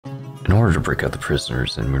In order to break out the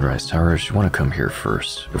prisoners in Moonrise Towers, you want to come here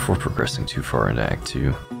first, before progressing too far into Act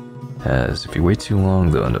 2, as if you wait too long,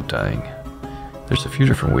 they'll end up dying. There's a few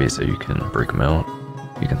different ways that you can break them out.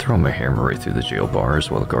 You can throw them a hammer right through the jail bars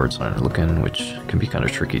while the guards aren't looking, which can be kind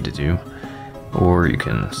of tricky to do. Or you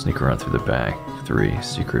can sneak around through the back, through a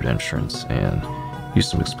secret entrance, and use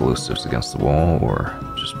some explosives against the wall, or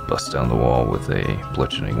just bust down the wall with a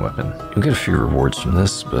bludgeoning weapon. You'll get a few rewards from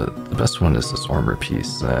this, but the best one is this armor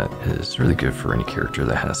piece that is really good for any character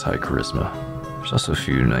that has high charisma. There's also a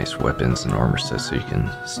few nice weapons and armor sets that you can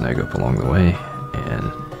snag up along the way,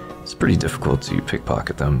 and it's pretty difficult to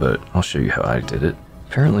pickpocket them, but I'll show you how I did it.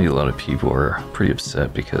 Apparently a lot of people are pretty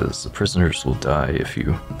upset because the prisoners will die if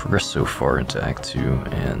you progress so far into Act 2,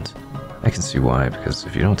 and I can see why, because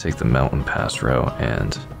if you don't take the mountain pass route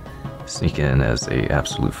and sneak in as a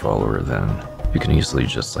absolute follower, then you can easily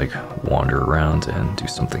just like wander around and do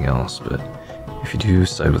something else. But if you do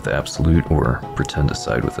side with the absolute or pretend to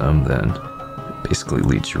side with them, then it basically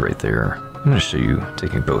leads you right there. I'm going to show you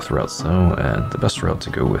taking both routes though, and the best route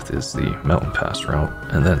to go with is the mountain pass route,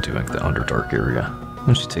 and then doing the Underdark area.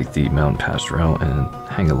 Once you take the mountain pass route and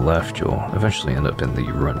hang a left, you'll eventually end up in the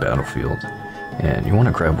ruined battlefield. And you want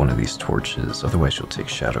to grab one of these torches, otherwise you'll take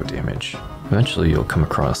shadow damage. Eventually you'll come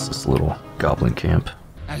across this little goblin camp.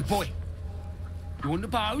 Hey boy, you want the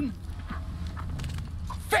bone?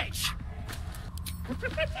 Fetch!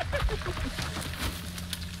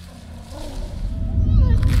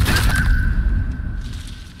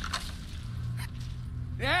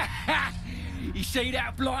 You see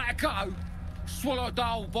that blighter go? Swallowed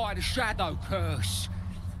whole by the shadow curse.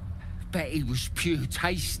 Bet he was pure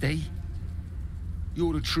tasty.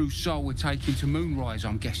 You're the true soul we're taking to Moonrise,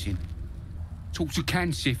 I'm guessing. Talk to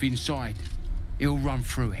Kansif inside. He'll run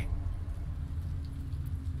through it.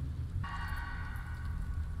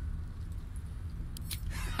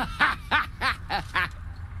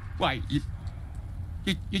 Wait,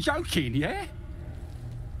 you're joking, yeah?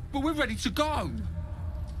 But we're ready to go.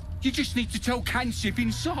 You just need to tell Kansif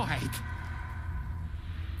inside.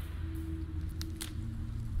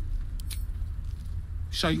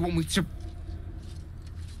 So you want me to...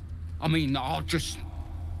 I mean, I'll just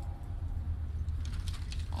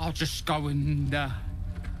go and, No.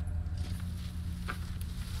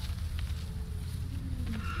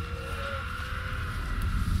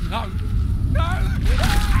 No!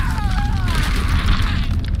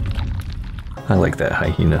 I like that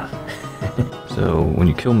hyena. So when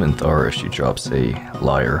you kill Minthara, she drops a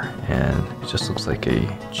lyre, and it just looks like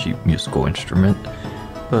a cheap musical instrument,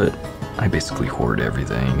 but I basically hoard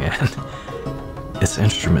everything, and it's an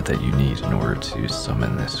instrument that you need in order to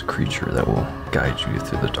summon this creature that will guide you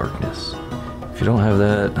through the darkness. If you don't have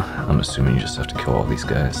that, I'm assuming you just have to kill all these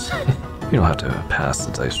guys. You don't have to pass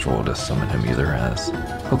the dice roll to summon him either, as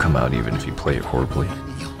he'll come out even if you play it horribly.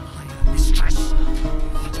 Mistress,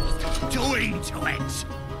 what are you doing to it?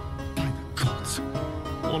 By the gods,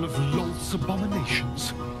 one of Lolth's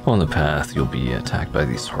abominations. On the path, you'll be attacked by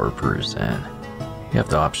these harpers, and you have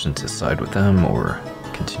the option to side with them or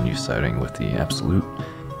continue siding with the absolute.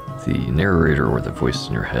 The narrator or the voice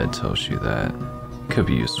in your head tells you that it could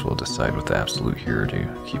be useful to side with the absolute here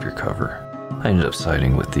to keep your cover. I ended up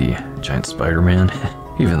siding with the giant Spider-Man.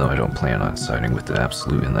 Even though I don't plan on siding with the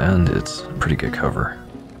absolute in the end, it's pretty good cover.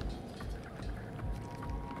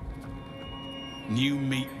 New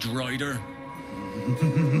meat drider.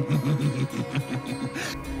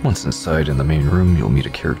 Once inside in the main room, you'll meet a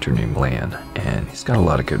character named Lan, and he's got a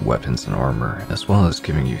lot of good weapons and armor, as well as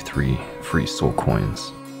giving you 3 free soul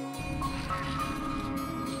coins.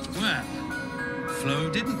 Well, Flo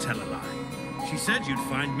didn't tell a lie. She said you'd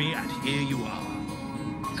find me, and here you are.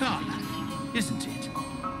 Carla, isn't it?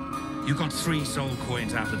 You got 3 soul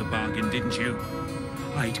coins out of the bargain, didn't you?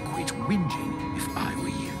 I'd quit whinging if I were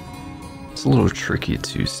you. It's a little tricky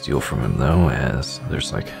to steal from him though, as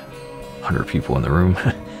there's like 100 people in the room,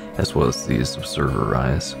 as well as these observer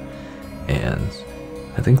eyes. And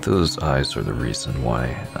I think those eyes are the reason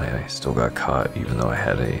why I still got caught, even though I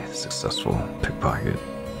had a successful pickpocket.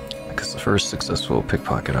 Because the first successful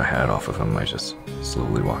pickpocket I had off of him, I just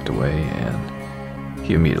slowly walked away, and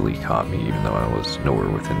he immediately caught me, even though I was nowhere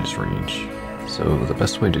within his range. So the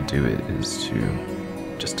best way to do it is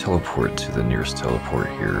to just teleport to the nearest teleport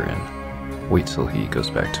here and wait till he goes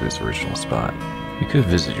back to his original spot. You could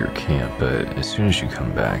visit your camp, but as soon as you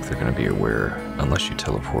come back, they're going to be aware unless you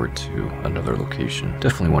teleport to another location.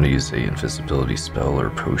 Definitely want to use a invisibility spell or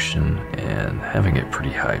potion, and having a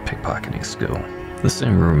pretty high pickpocketing skill. The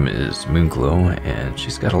same room is Moonglow, and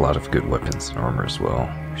she's got a lot of good weapons and armor as well.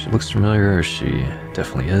 She looks familiar, she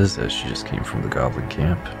definitely is, as she just came from the goblin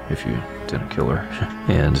camp, if you didn't kill her.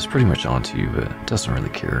 And is pretty much onto you, but doesn't really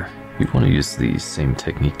care. You'd want to use the same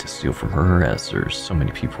technique to steal from her, as there's so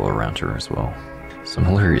many people around her as well. Some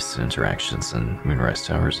hilarious interactions in Moonrise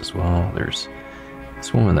Towers as well. There's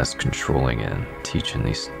this woman that's controlling and teaching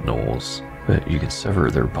these gnolls, but you can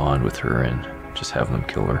sever their bond with her and just have them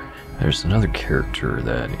kill her. There's another character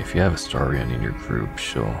that if you have Astarion in your group,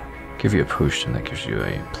 she'll give you a potion that gives you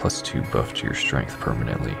a +2 buff to your strength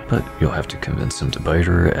permanently, but you'll have to convince him to bite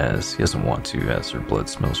her, as he doesn't want to, as her blood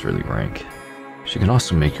smells really rank. She can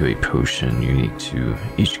also make you a potion unique to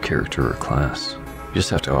each character or class. You just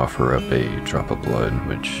have to offer up a drop of blood,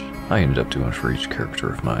 which I ended up doing for each character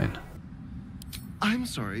of mine. I'm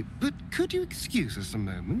sorry, but could you excuse us a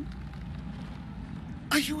moment?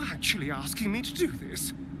 Are you actually asking me to do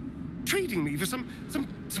this? Trading me for some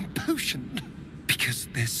potion? Because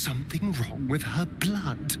there's something wrong with her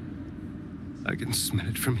blood. I can smell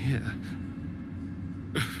it from here.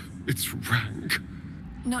 It's rank.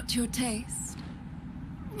 Not your taste.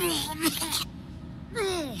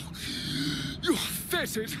 You're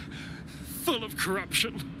fetid, full of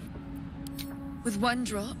corruption. With one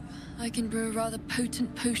drop, I can brew a rather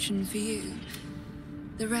potent potion for you.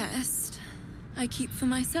 The rest, I keep for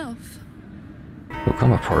myself. There'll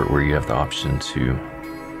come a part where you have the option to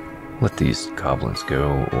let these goblins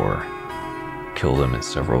go or kill them in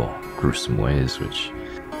several gruesome ways, which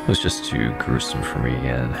was just too gruesome for me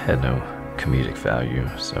and had no comedic value,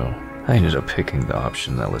 so I ended up picking the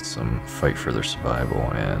option that lets them fight for their survival,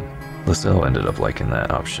 and Lizelle ended up liking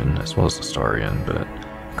that option as well as Astarion, but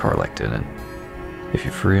Karlach didn't. If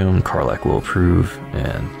you free him, Karlach will approve,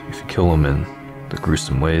 and if you kill him in the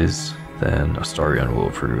gruesome ways, then Astarion will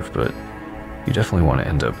approve, but you definitely want to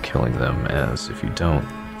end up killing them, as if you don't,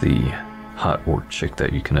 the hot orc chick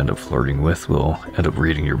that you can end up flirting with will end up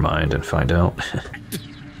reading your mind and find out.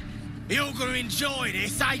 You're gonna enjoy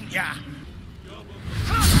this, ain't ya?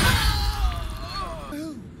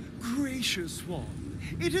 Oh, gracious one.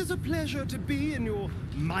 It is a pleasure to be in your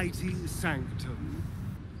mighty sanctum.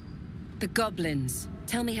 The goblins.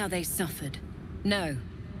 Tell me how they suffered. No,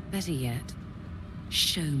 better yet,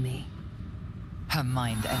 show me. Her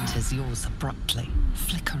mind enters yours abruptly,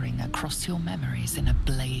 flickering across your memories in a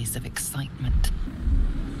blaze of excitement.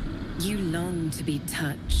 You long to be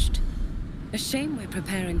touched. A shame we're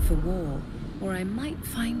preparing for war, or I might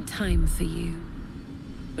find time for you.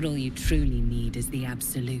 But all you truly need is the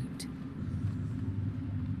absolute.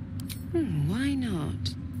 Why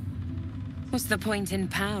not? What's the point in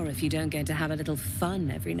power if you don't get to have a little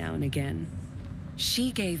fun every now and again?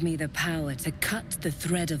 She gave me the power to cut the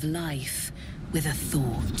thread of life with a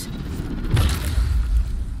thought.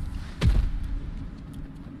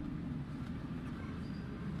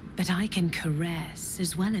 But I can caress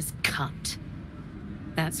as well as cut.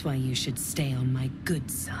 That's why you should stay on my good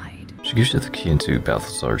side. She gives you the key into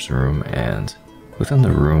Balthazar's room, and within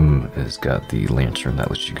the room has got the lantern that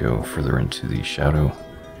lets you go further into the shadow,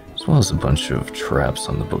 as well as a bunch of traps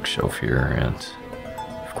on the bookshelf here, and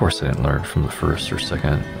of course I didn't learn from the first or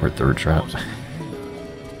second or third trap.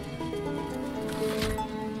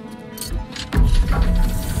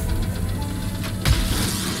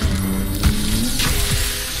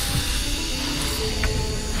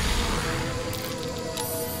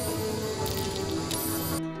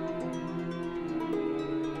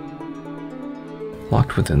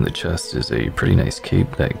 Locked within the chest is a pretty nice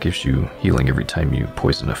cape that gives you healing every time you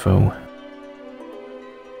poison a foe.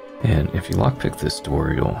 And if you lockpick this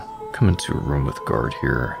door, you'll come into a room with a guard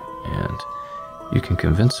here, and you can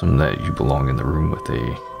convince him that you belong in the room with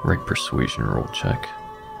a right persuasion roll check.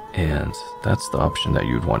 And that's the option that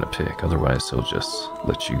you'd want to pick, otherwise he'll just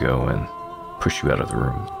let you go and push you out of the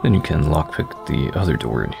room. Then you can lockpick the other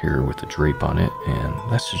door in here with a drape on it, and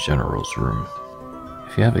that's the general's room.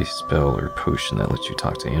 If you have a spell or potion that lets you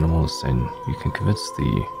talk to animals, then you can convince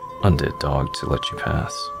the undead dog to let you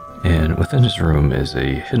pass. And within his room is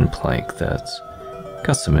a hidden plank that's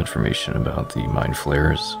got some information about the mind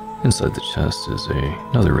flayers. Inside the chest is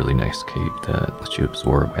another really nice cape that lets you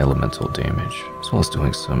absorb elemental damage, as well as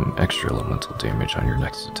doing some extra elemental damage on your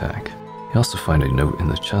next attack. You also find a note in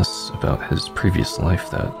the chest about his previous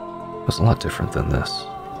life that was a lot different than this.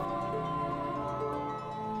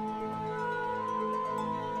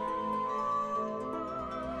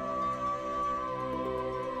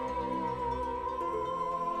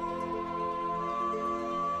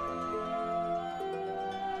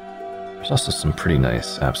 There's also some pretty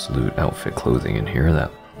nice absolute outfit clothing in here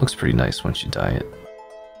that looks pretty nice once you dye it.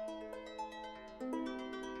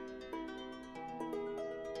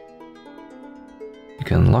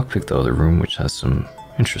 can lockpick the other room, which has some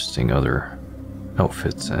interesting other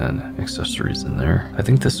outfits and accessories in there. I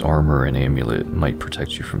think this armor and amulet might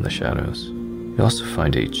protect you from the shadows. You'll also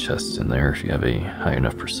find a chest in there if you have a high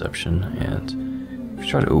enough perception, and if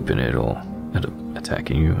you try to open it, it'll end up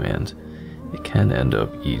attacking you, and it can end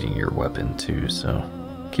up eating your weapon too, so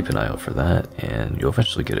keep an eye out for that, and you'll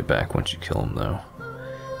eventually get it back once you kill him though.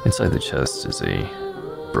 Inside the chest is a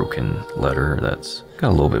broken letter that's got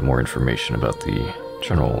a little bit more information about the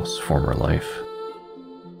general's former life.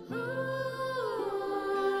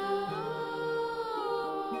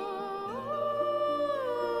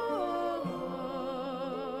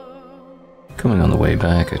 Coming on the way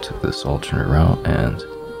back, I took this alternate route, and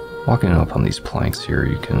walking up on these planks here,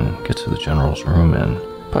 you can get to the general's room and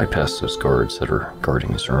bypass those guards that are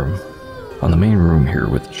guarding his room. On the main room here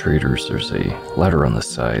with the traders, there's a ladder on the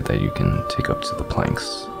side that you can take up to the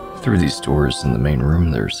planks. Through these doors in the main room,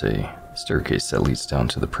 there's a staircase that leads down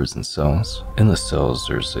to the prison cells. In the cells,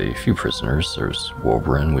 there's a few prisoners. There's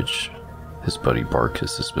Wolverine, which his buddy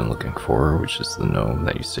Barkus has been looking for, which is the gnome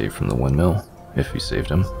that you saved from the windmill, if you saved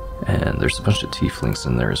him. And there's a bunch of tieflings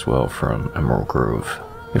in there as well from Emerald Grove.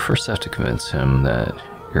 You first have to convince him that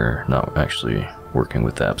you're not actually working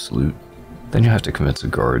with the Absolute. Then you have to convince a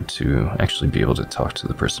guard to actually be able to talk to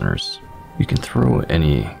the prisoners. You can throw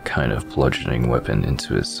any kind of bludgeoning weapon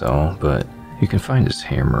into his cell, but you can find his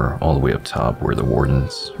hammer all the way up top where the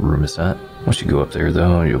warden's room is at. Once you go up there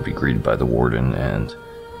though, you'll be greeted by the warden, and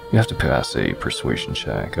you have to pass a persuasion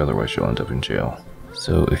check, otherwise you'll end up in jail.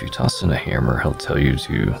 So if you toss in a hammer, he'll tell you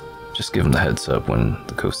to just give him the heads up when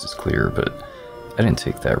the coast is clear, but I didn't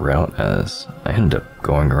take that route, as I ended up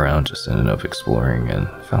going around, just ended up exploring and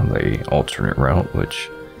found an alternate route which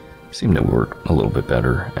seemed to work a little bit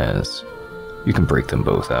better, as you can break them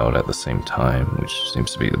both out at the same time, which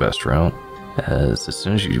seems to be the best route, as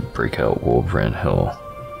soon as you break out Wolverine, he'll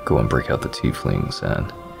go and break out the tieflings,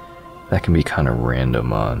 and that can be kind of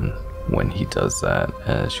random on when he does that,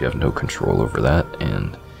 as you have no control over that,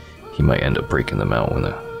 and he might end up breaking them out when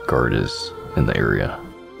the guard is in the area.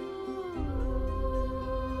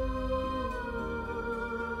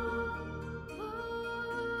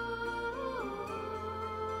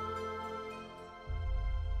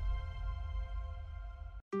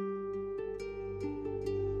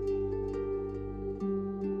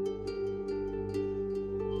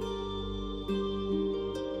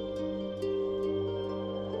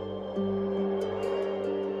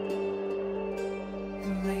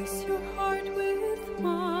 Lace your heart with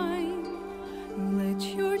mine. Let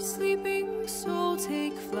your sleeping soul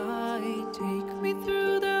take flight. Take me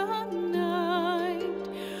through the night.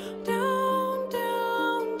 Down,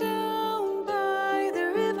 down, down by the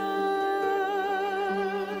river.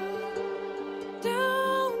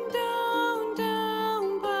 Down, down,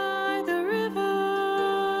 down by the river.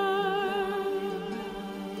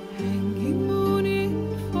 Hanging moon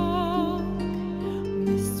in fog.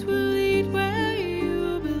 Mist will lead where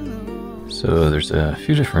you belong. So there's a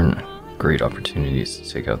few different great opportunities to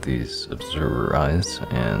take out these observer eyes,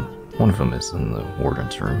 and one of them is in the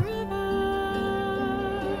warden's room.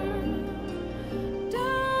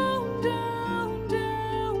 Down, down,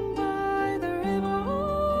 down by the river.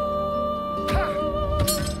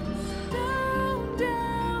 Down,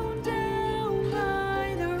 down, down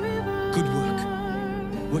by the river. Good work.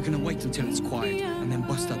 We're gonna wait until it's quiet and then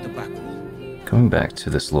bust out the back wall. Coming back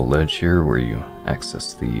to this little ledge here where you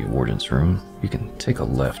access the warden's room, you can take a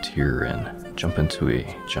left here and jump into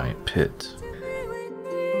a giant pit. Be with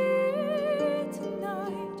me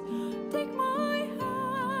tonight. Take my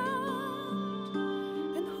hand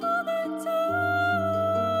and hold it tight.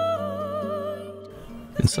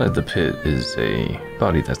 Inside the pit is a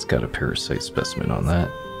body that's got a parasite specimen on that.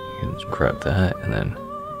 You can grab that and then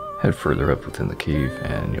head further up within the cave,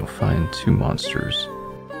 and you'll find two monsters.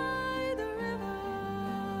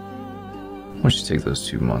 Once you take those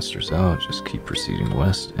two monsters out, just keep proceeding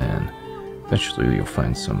west, and eventually you'll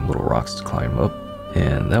find some little rocks to climb up,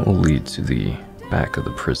 and that will lead to the back of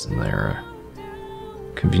the prison there,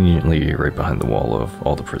 conveniently right behind the wall of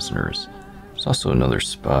all the prisoners. There's also another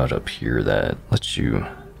spot up here that lets you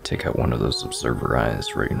take out one of those observer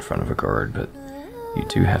eyes right in front of a guard, but you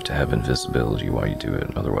do have to have invisibility while you do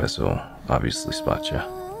it, otherwise they'll obviously spot you.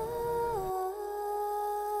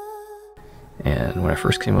 And when I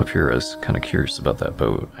first came up here, I was kind of curious about that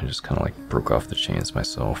boat. I just kind of like broke off the chains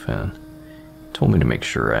myself and told me to make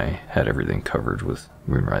sure I had everything covered with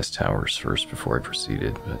Moonrise Towers first before I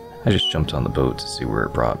proceeded, but I just jumped on the boat to see where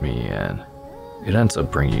it brought me, and it ends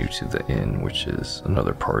up bringing you to the inn, which is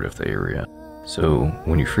another part of the area. So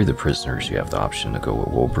when you free the prisoners, you have the option to go with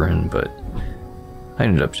Wolverine, but I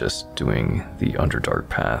ended up just doing the Underdark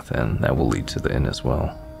path, and that will lead to the inn as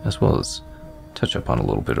well as touch up on a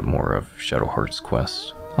little bit more of Shadowheart's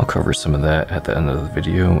quest. I'll cover some of that at the end of the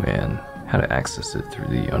video and how to access it through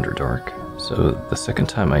the Underdark. So the second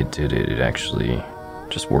time I did it, it actually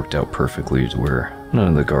just worked out perfectly to where none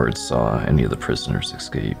of the guards saw any of the prisoners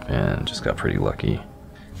escape and just got pretty lucky.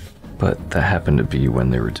 But that happened to be when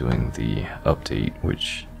they were doing the update,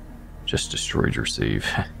 which just destroyed your save.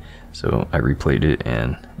 So I replayed it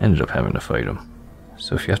and ended up having to fight them.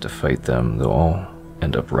 So if you have to fight them, they'll all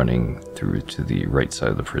end up running through to the right side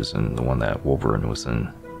of the prison, the one that Wolverine was in.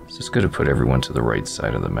 So it's good to put everyone to the right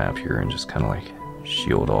side of the map here and just kind of like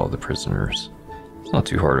shield all the prisoners. It's not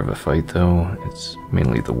too hard of a fight though. It's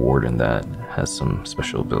mainly the warden that has some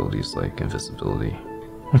special abilities like invisibility.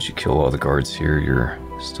 Once you kill all the guards here, you're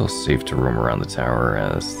still safe to roam around the tower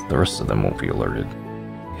as the rest of them won't be alerted.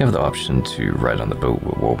 You have the option to ride on the boat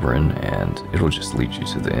with Wolverine and it'll just lead you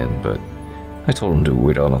to the inn, but I told him to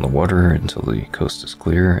wait out on the water until the coast is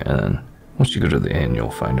clear, and once you go to the inn, you'll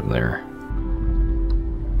find him there.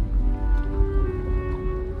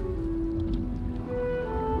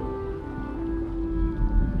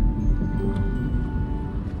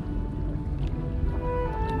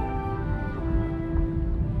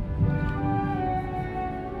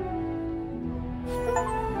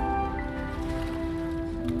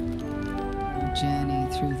 Journey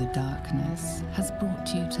through the darkness has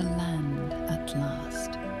brought you to land at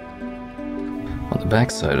last. On the back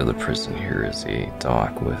side of the prison here is a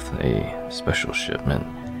dock with a special shipment,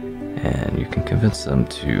 and you can convince them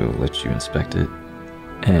to let you inspect it,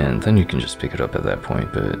 and then you can just pick it up at that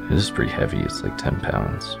point, but it is pretty heavy. It's like 10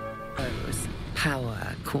 pounds.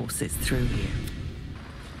 Power courses through you.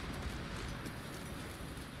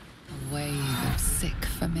 A wave of sick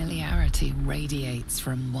familiarity radiates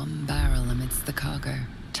from one barrel amidst the cargo.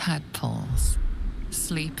 Tadpoles,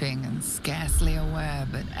 sleeping and scarcely aware,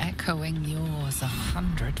 but echoing yours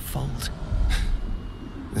 100-fold.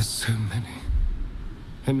 There's so many.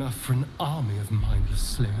 Enough for an army of mindless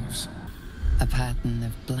slaves. A pattern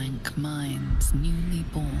of blank minds newly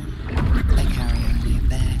born. They carry only a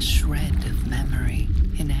bare shred of memory,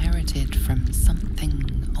 inherited from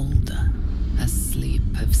something older. A sleep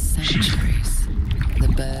of centuries. The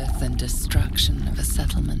birth and destruction of a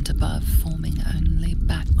settlement above forming only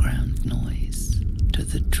background noise to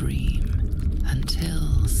the dream,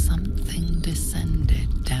 until something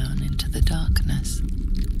descended down into the darkness,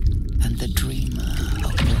 and the dreamer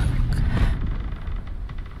awoke.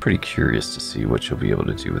 Pretty curious to see what you'll be able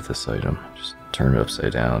to do with this item. Just turn it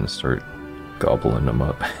upside down and start gobbling them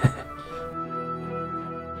up.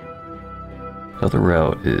 The other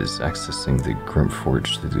route is accessing the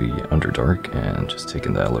Grimforge through the Underdark and just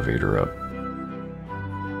taking the elevator up.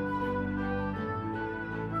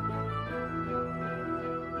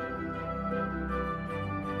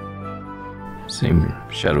 Same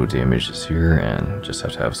shadow damage as here, and just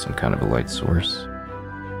have to have some kind of a light source.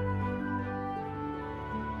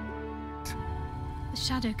 The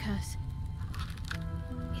shadow curse.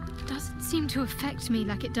 It doesn't seem to affect me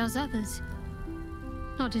like it does others.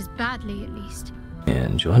 Not as badly, at least.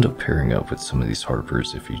 And you'll end up pairing up with some of these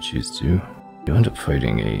harpers if you choose to. You'll end up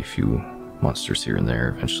fighting a few monsters here and there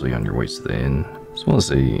eventually on your way to the inn, as well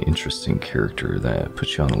as a interesting character that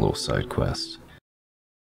puts you on a little side quest.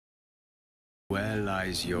 Where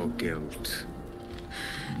lies your guilt?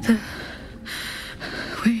 The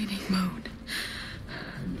waiting mode.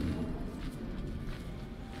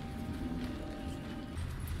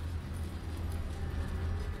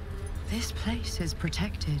 This place is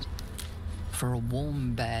protected. For a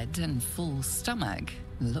warm bed and full stomach,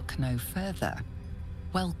 look no further.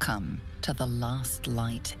 Welcome to the Last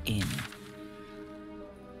Light Inn.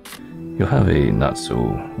 You'll have a not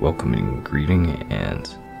so welcoming greeting,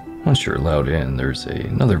 and once you're allowed in, there's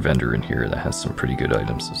another vendor in here that has some pretty good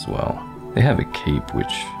items as well. They have a cape,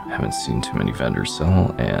 which I haven't seen too many vendors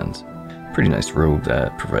sell, and a pretty nice robe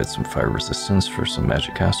that provides some fire resistance for some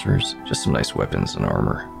magic casters, just some nice weapons and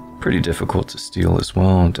armor. Pretty difficult to steal as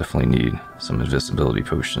well, definitely need some invisibility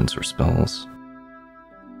potions or spells.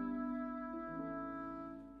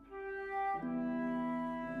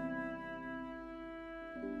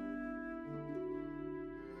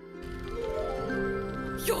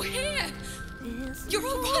 You're here! You're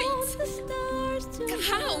all right!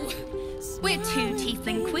 How? We're two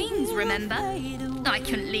tiefling queens, remember? I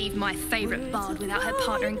couldn't leave my favourite bard without her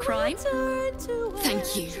partner in crime.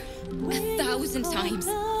 Thank you. 1,000 times.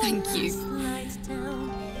 Thank you.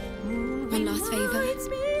 One last favour.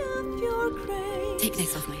 Take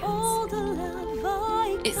this off my hands.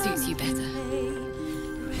 It suits you better.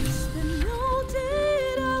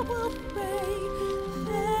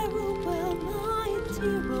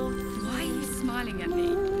 staring at me.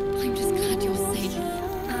 I'm just glad you're safe.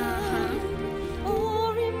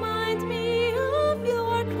 Oh, remind me of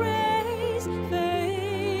your grace,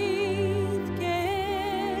 faith,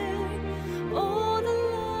 care. Oh, the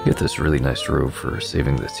love. You get this really nice robe for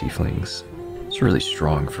saving the tieflings. It's really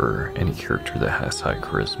strong for any character that has high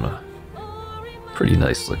charisma. Pretty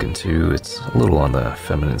nice looking too. It's a little on the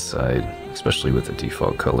feminine side, especially with the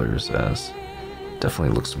default colors, as it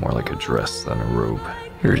definitely looks more like a dress than a robe.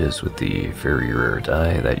 Here it is with the very rare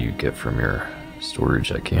dye that you get from your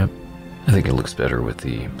storage at camp. I think it looks better with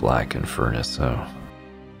the black and furnace though.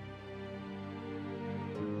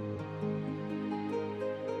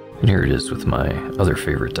 And here it is with my other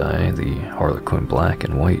favorite dye, the Harlequin black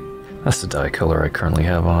and white. That's the dye color I currently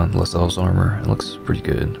have on Lazelle's armor. It looks pretty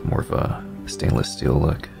good, more of a stainless steel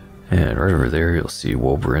look. And right over there you'll see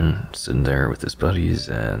Wolverine sitting there with his buddies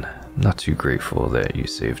and not too grateful that you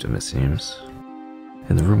saved him, it seems.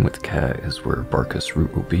 And the room with the cat is where Barkus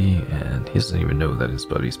Root will be, and he doesn't even know that his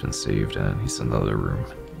buddy's been saved and he's in another room.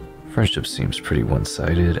 Friendship seems pretty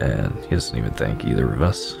one-sided and he doesn't even thank either of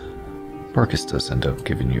us. Barkus does end up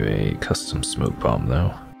giving you a custom smoke bomb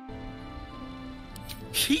though.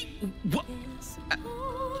 What?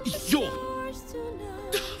 You're...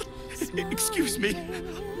 Excuse me.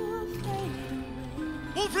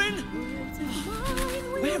 Wolverine!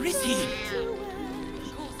 Where is he?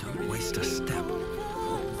 Don't waste a step.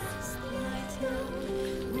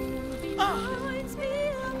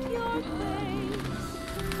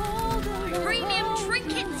 Premium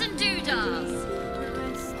trinkets and doodahs.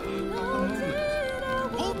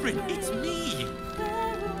 Wolverine, it's me!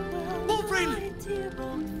 Wolverine!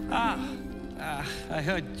 I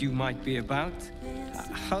heard you might be about.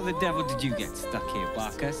 How the devil did you get stuck here,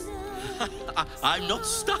 Barkus? I'm not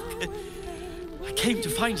stuck. I came to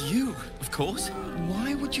find you, of course.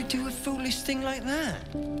 Why would you do a foolish thing like that?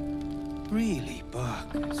 Really,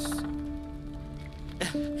 Barkus?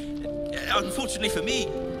 Unfortunately for me,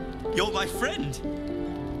 you're my friend.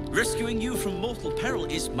 Rescuing you from mortal peril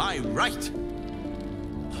is my right.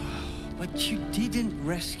 But you didn't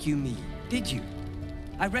rescue me, did you?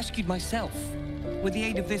 I rescued myself, with the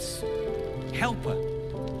aid of this helper.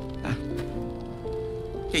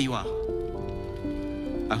 Here you are.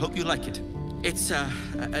 I hope you like it. It's a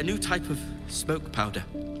new type of smoke powder.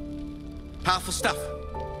 Powerful stuff.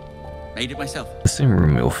 Made it myself. The same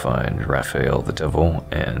room you'll find Raphael the Devil,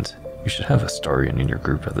 and you should have Astarion in your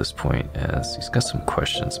group at this point, as he's got some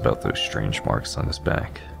questions about those strange marks on his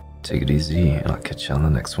back. Take it easy, and I'll catch you on the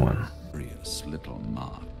next one. Curious little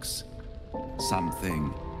marks.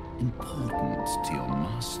 Something important to your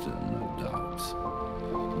master, no doubt.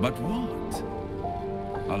 But what?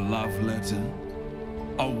 A love letter?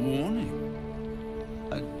 A warning?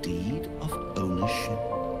 A deed of ownership?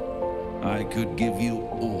 I could give you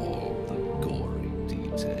all the gory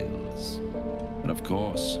details. But of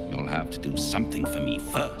course, you'll have to do something for me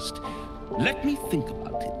first. Let me think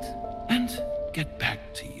about it and get back